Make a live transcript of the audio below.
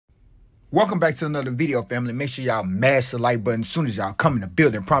Welcome back to another video, family. Make sure y'all mash the like button as soon as y'all come in the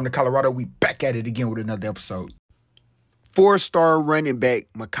building. Prom to Colorado, we back at it again with another episode. Four-star running back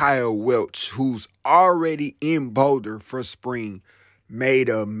Micah Welch, who's already in Boulder for spring, made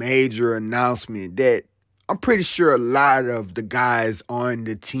a major announcement that I'm pretty sure a lot of the guys on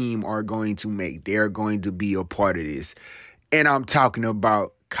the team are going to make. They're going to be a part of this. And I'm talking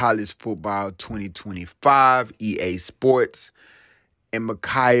about college football 2025, EA Sports. And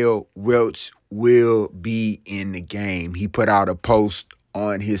Micah Welch will be in the game. He put out a post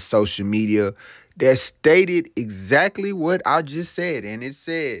on his social media that stated exactly what I just said. And it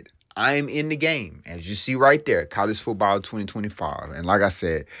said, I'm in the game. As you see right there, college football 2025. And like I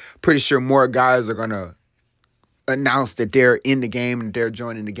said, pretty sure more guys are going to announce that they're in the game and they're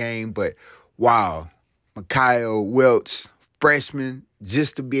joining the game. But wow, Micah Welch, freshman,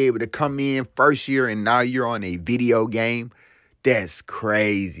 just to be able to come in first year and now you're on a video game. That's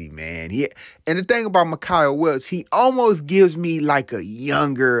crazy, man. And the thing about Micah Welch, he almost gives me like a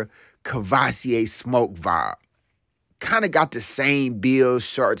younger Cavassier Smoke vibe. Kind of got the same build,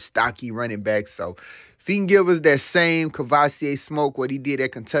 short, stocky running back. So if he can give us that same Cavassier Smoke, what he did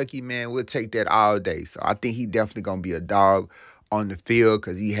at Kentucky, man, we'll take that all day. So I think he definitely going to be a dog on the field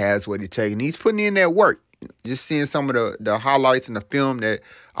because he has what it takes. And he's putting in that work. Just seeing some of the highlights in the film that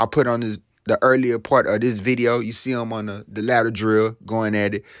I put on the earlier part of this video, you see him on the ladder drill going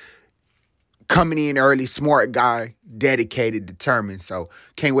at it. Coming in early, smart guy, dedicated, determined. So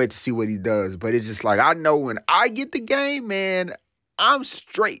can't wait to see what he does. But it's just like, I know when I get the game, man, I'm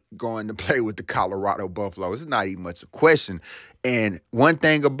straight going to play with the Colorado Buffaloes. It's not even much a question. And one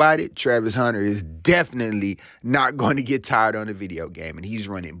thing about it, Travis Hunter is definitely not going to get tired on the video game. And he's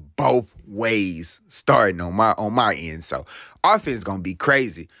running both ways starting on my end. So offense is going to be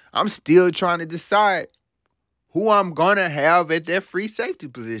crazy. I'm still trying to decide who I'm going to have at that free safety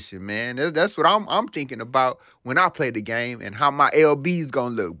position, man. That's what I'm thinking about when I play the game and how my LB is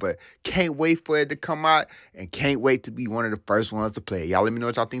going to look. But can't wait for it to come out and can't wait to be one of the first ones to play. Y'all let me know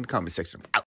what y'all think in the comment section. Out.